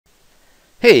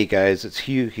Hey guys, it's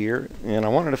Hugh here, and I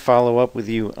wanted to follow up with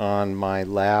you on my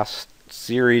last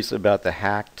series about the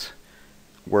hacked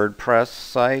WordPress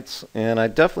sites, and I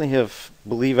definitely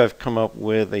believe I've come up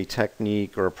with a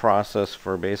technique or a process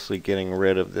for basically getting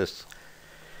rid of this,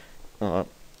 I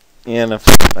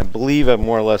believe I've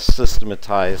more or less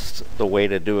systematized the way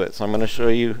to do it. So I'm going to show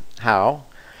you how.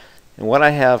 And what I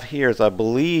have here is I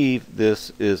believe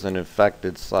this is an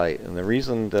infected site, and the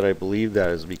reason that I believe that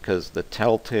is because the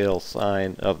telltale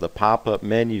sign of the pop-up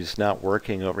menu is not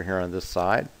working over here on this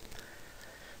side.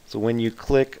 So when you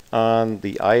click on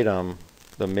the item,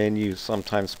 the menu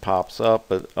sometimes pops up,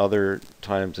 but other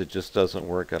times it just doesn't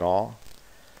work at all.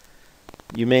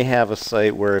 You may have a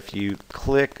site where if you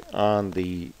click on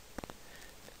the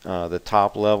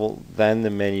top level, then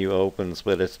the menu opens,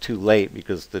 but it's too late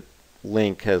because the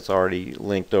link has already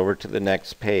linked over to the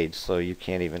next page, so you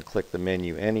can't even click the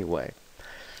menu anyway.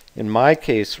 In my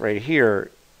case right here,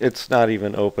 it's not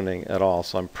even opening at all,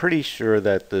 so I'm pretty sure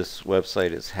that this website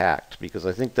is hacked, because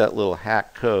I think that little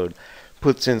hack code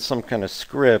puts in some kind of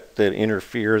script that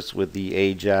interferes with the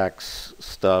Ajax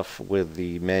stuff with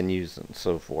the menus and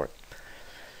so forth.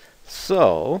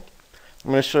 So I'm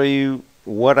going to show you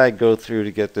what I go through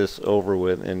to get this over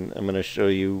with, and I'm going to show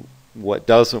you what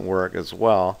doesn't work as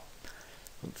well.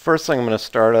 First thing I'm going to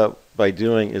start up by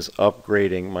doing is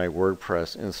upgrading my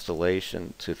WordPress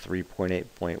installation to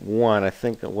 3.8.1. I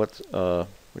think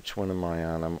which one am I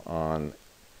on? I'm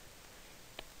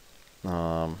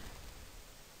on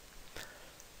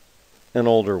an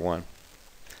older one,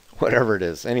 whatever it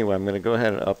is. Anyway, I'm going to go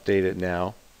ahead and update it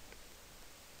now.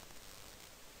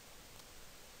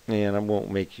 And I won't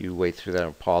make you wait through that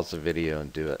and pause the video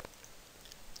and do it.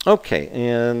 Okay,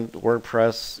 and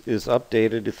WordPress is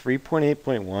updated to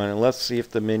 3.8.1, and let's see if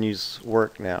the menus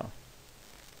work now.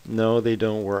 No, they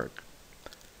don't work.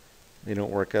 They don't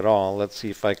work at all. Let's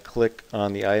see if I click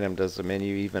on the item, does the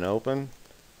menu even open?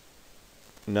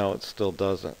 No, it still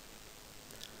doesn't.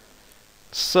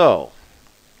 So,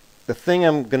 the thing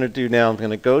I'm going to do now, I'm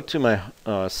going to go to my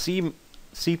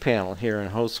cPanel here in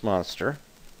HostMonster.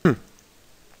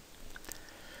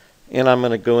 And I'm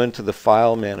going to go into the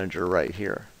file manager right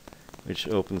here, which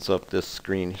opens up this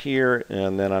screen here,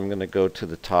 and then I'm going to go to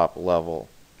the top level.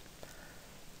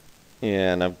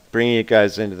 And I'm bringing you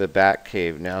guys into the back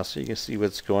cave now so you can see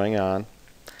what's going on.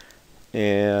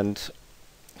 And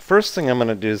first thing I'm going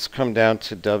to do is come down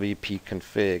to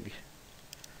wp-config,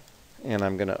 and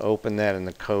I'm going to open that in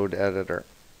the code editor.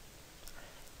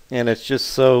 And it's just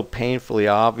so painfully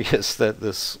obvious that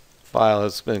this file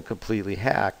has been completely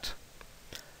hacked,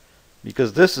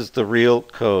 because this is the real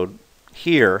code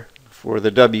here for the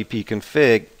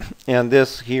wp-config, and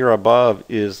this here above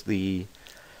is the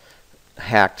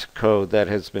hacked code that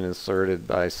has been inserted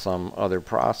by some other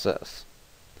process.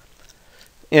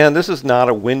 And this is not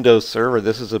a Windows server.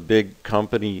 This is a big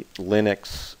company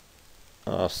Linux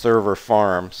server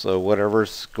farm. So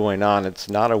whatever's going on, it's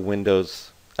not a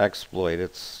Windows exploit.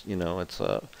 It's it's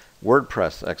a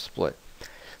WordPress exploit.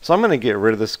 So I'm going to get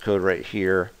rid of this code right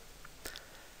here.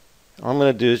 All I'm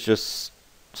going to do is just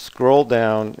scroll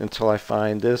down until I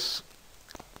find this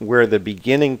where the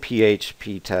beginning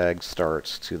PHP tag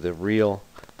starts to the real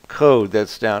code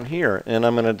that's down here, and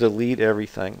I'm going to delete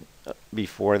everything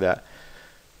before that.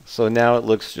 So now it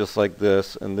looks just like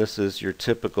this, and this is your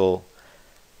typical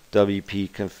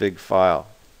wp-config file.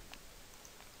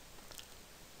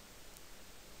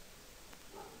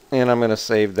 And I'm going to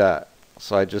save that.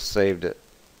 So I just saved it.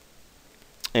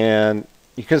 And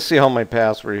you can see all my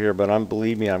password here, but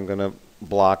believe me, I'm going to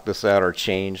block this out or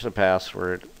change the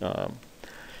password.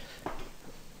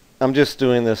 I'm just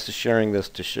doing this, sharing this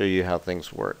to show you how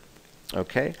things work.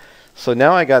 Okay, so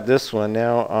now I got this one.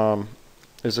 Now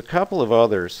there's a couple of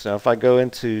others. Now if I go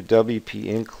into WP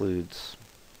includes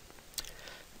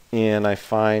and I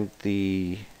find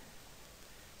the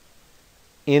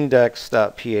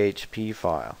index.php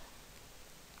file,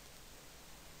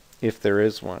 if there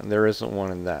is one. There isn't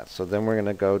one in that. So then we're going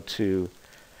to go to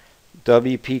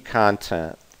WP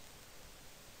content,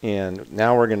 and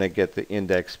now we're going to get the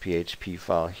index.php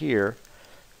file here.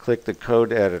 Click the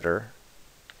code editor,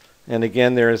 and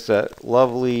again there's that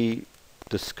lovely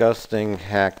disgusting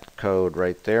hacked code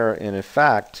right there. And in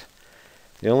fact,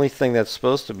 the only thing that's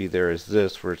supposed to be there is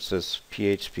this, where it says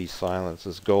PHP silence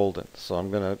is golden. So I'm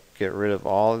going to get rid of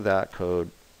all of that code,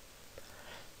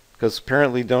 because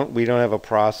apparently we don't have a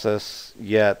process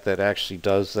yet that actually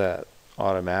does that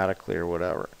automatically or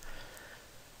whatever.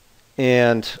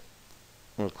 And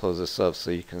we'll close this up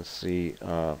so you can see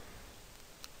the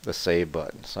save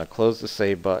button. So I close the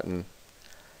save button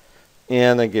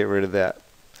and then get rid of that.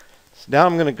 So now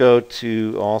I'm going to go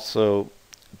to also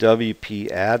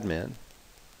wp-admin,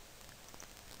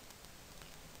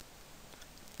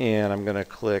 and I'm going to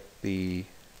click the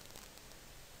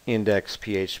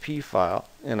index.php file,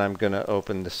 and I'm going to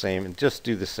open the same and just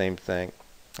do the same thing.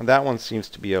 And that one seems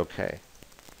to be okay.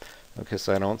 Okay,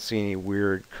 so I don't see any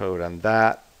weird code on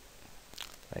that.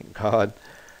 Thank God.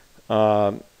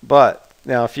 But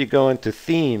now if you go into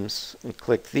themes and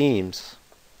click themes,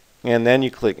 and then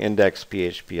you click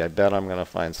index.php, I bet I'm going to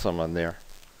find some on there.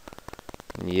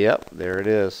 Yep, there it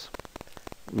is.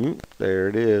 There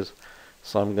it is.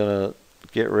 So I'm going to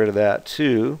get rid of that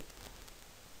too.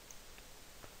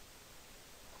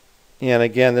 And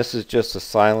again, this is just a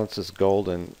silence is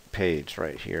golden page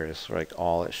right here. It's like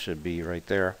all it should be right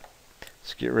there.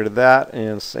 Let's get rid of that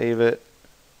and save it.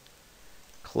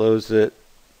 Close it.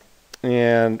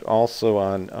 And also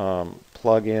on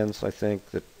plugins, I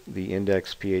think that the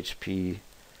index.php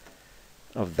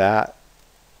of that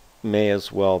may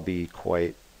as well be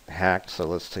quite hacked. So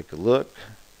let's take a look.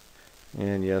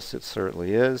 And yes, it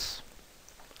certainly is.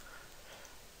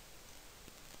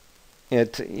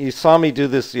 You saw me do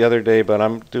this the other day, but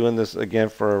I'm doing this again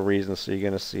for a reason, so you're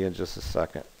going to see in just a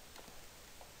second.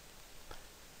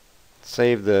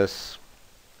 Save this.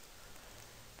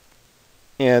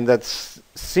 And that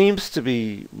seems to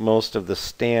be most of the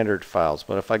standard files.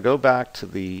 But if I go back to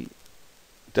the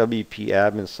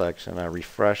wp-admin section, I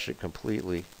refresh it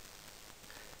completely.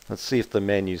 Let's see if the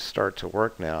menus start to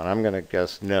work now. And I'm going to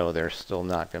guess no, they're still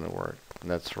not going to work. And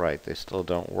that's right, they still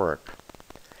don't work.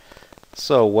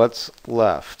 So what's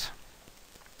left?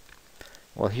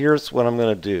 Well, here's what I'm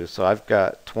going to do. So I've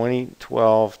got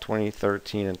 2012,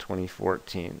 2013, and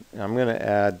 2014. And I'm going to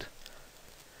add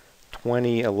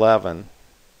 2011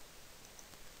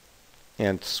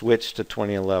 and switch to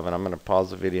 2011. I'm going to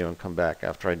pause the video and come back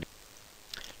after I do.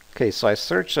 Okay, so I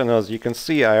searched on those. You can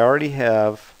see I already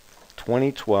have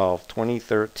 2012,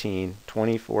 2013,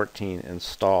 2014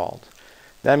 installed.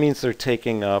 That means they're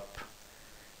taking up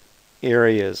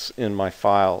areas in my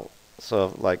file.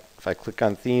 So like if I click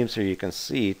on themes here, you can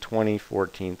see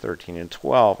 2014, 13, and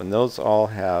 12, and those all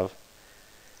have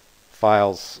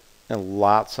files and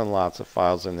lots of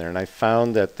files in there. And I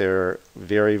found that they're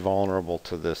very vulnerable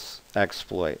to this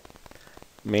exploit.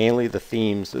 Mainly the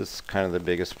themes is kind of the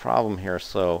biggest problem here.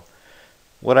 So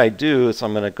what I do is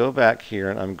I'm going to go back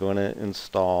here and I'm going to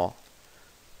install,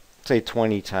 say,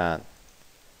 2010.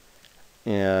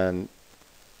 And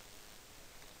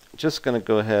just going to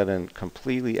go ahead and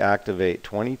completely activate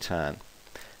 2010.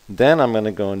 Then I'm going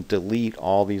to go and delete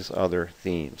all these other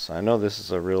themes. I know this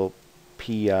is a real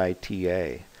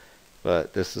PITA,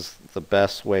 but this is the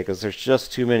best way because there's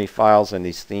just too many files in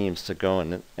these themes to go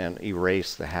and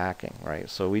erase the hacking, right?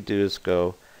 So what we do is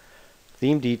go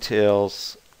theme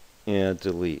details and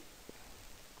delete.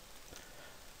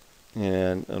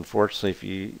 And unfortunately, if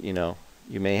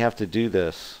you may have to do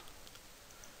this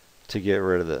to get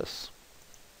rid of this.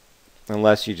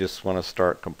 Unless you just want to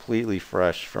start completely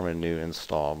fresh from a new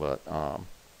install. But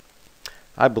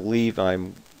I believe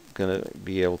I'm going to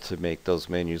be able to make those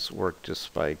menus work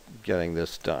just by getting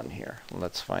this done here.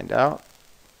 Let's find out.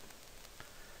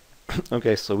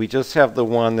 Okay, so we just have the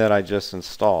one that I just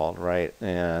installed, right?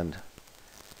 And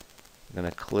I'm going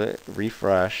to click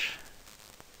refresh.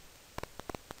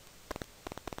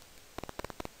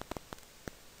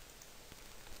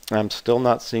 I'm still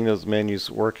not seeing those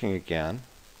menus working again.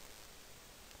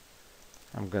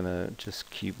 I'm going to just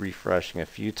keep refreshing a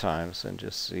few times and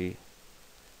just see.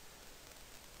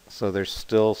 So there's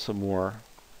still some more.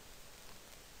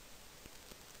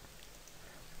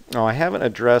 Oh, I haven't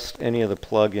addressed any of the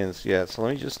plugins yet, so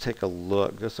let me just take a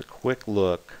look, just a quick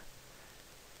look.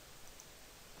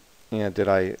 And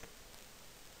that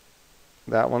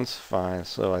one's fine,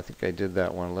 so I think I did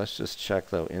that one. Let's just check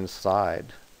though inside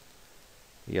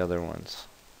the other ones.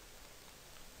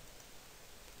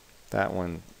 That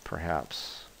one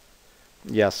perhaps.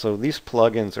 Yeah, so these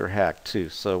plugins are hacked too.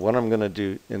 So what I'm going to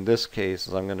do in this case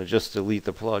is I'm going to just delete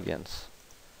the plugins.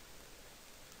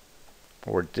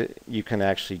 Or you can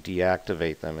actually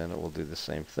deactivate them and it will do the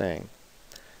same thing.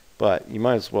 But you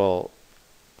might as well,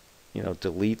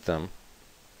 delete them.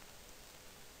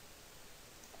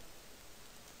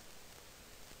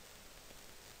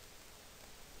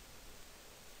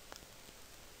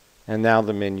 And now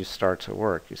the menus start to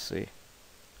work, you see.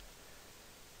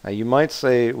 Now you might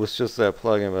say it was just that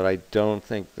plugin, but I don't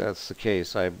think that's the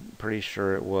case. I'm pretty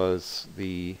sure it was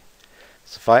the...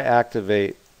 So if I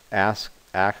activate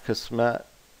Akismet,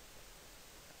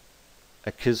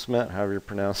 however you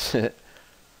pronounce it.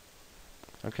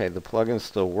 Okay, the plugins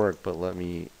still work, but let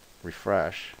me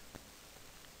refresh.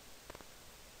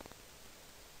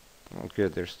 Oh,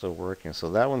 good, they're still working.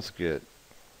 So that one's good.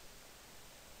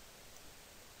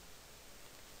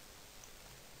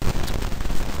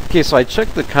 Okay, so I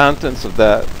checked the contents of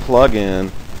that plugin,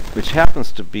 which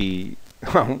happens to be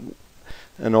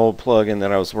an old plugin that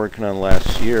I was working on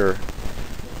last year.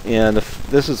 And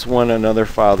this is another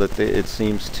file that it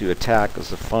seems to attack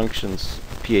as the functions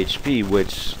PHP,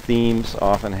 which themes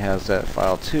often has that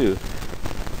file too.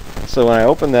 So when I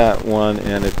open that one,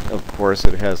 and of course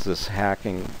it has this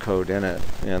hacking code in it,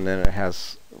 and then it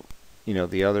has, you know,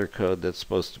 the other code that's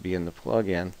supposed to be in the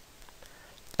plugin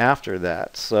after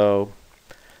that. So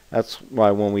that's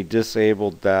why when we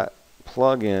disabled that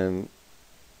plugin,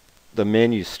 the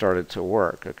menu started to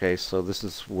work. Okay, so this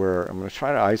is where I'm going to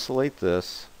try to isolate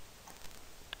this.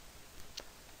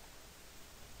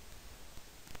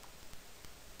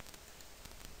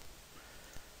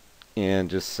 And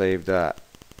just save that.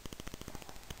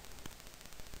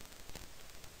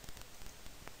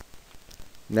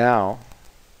 Now,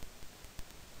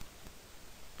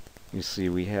 you see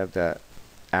we have that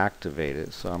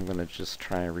activated, so I'm going to just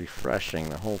try refreshing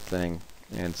the whole thing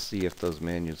and see if those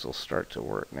menus will start to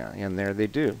work now. And there they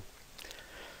do.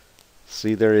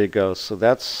 See, there you go. So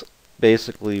that's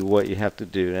basically what you have to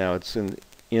do. Now it's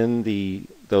in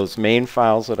those main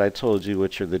files that I told you,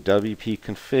 which are the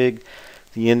wp-config,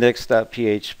 the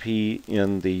index.php,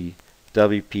 in the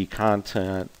wp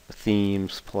content,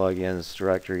 themes, plugins,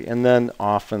 directory, and then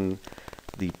often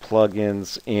the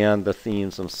plugins and the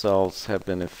themes themselves have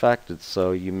been affected,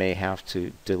 so you may have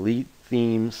to delete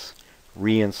themes,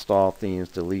 reinstall themes,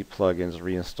 delete plugins,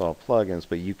 reinstall plugins,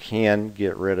 but you can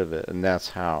get rid of it, and that's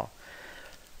how.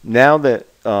 Now that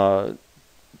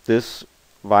this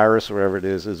virus, or whatever it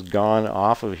is gone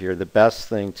off of here, the best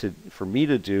thing for me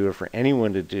to do, or for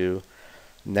anyone to do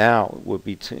now, would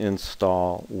be to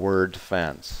install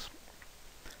Wordfence,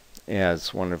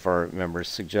 as one of our members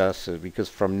suggested, because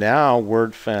from now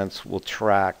Wordfence will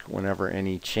track whenever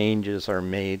any changes are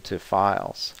made to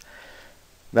files.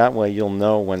 That way you'll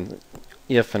know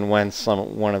if and when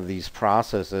one of these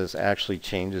processes actually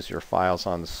changes your files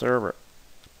on the server.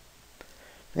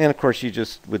 And of course you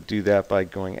just would do that by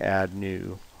going add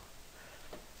new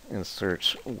and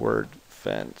search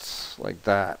Wordfence like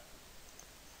that.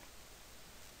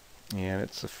 And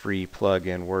it's a free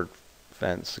plugin,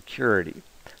 Wordfence Security.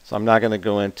 So I'm not going to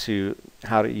go into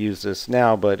how to use this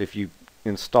now, but if you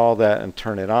install that and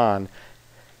turn it on,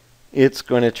 it's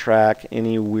going to track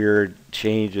any weird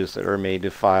changes that are made to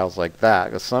files like that.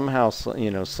 Because somehow, you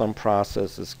know, some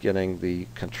process is getting the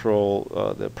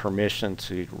control, the permission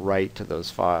to write to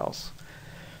those files.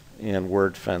 And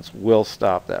Wordfence will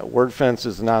stop that. Wordfence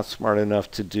is not smart enough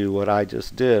to do what I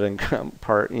just did, and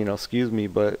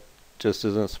but just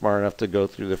isn't smart enough to go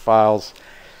through the files,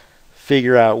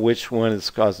 figure out which one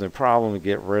is causing the problem, and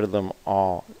get rid of them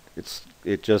all.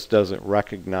 It just doesn't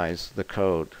recognize the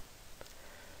code.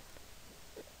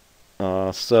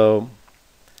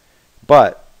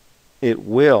 But it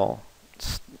will,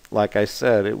 like I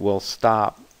said, it will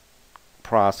stop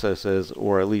processes,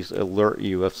 or at least alert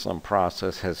you if some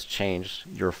process has changed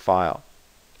your file.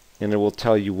 And it will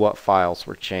tell you what files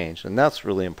were changed, and that's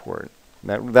really important.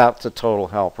 That's a total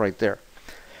help right there.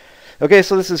 Okay,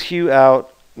 so this is Hugh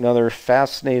out. Another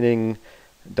fascinating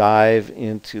dive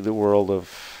into the world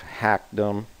of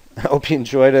hackdom. I hope you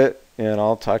enjoyed it, and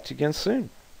I'll talk to you again soon.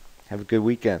 Have a good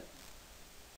weekend.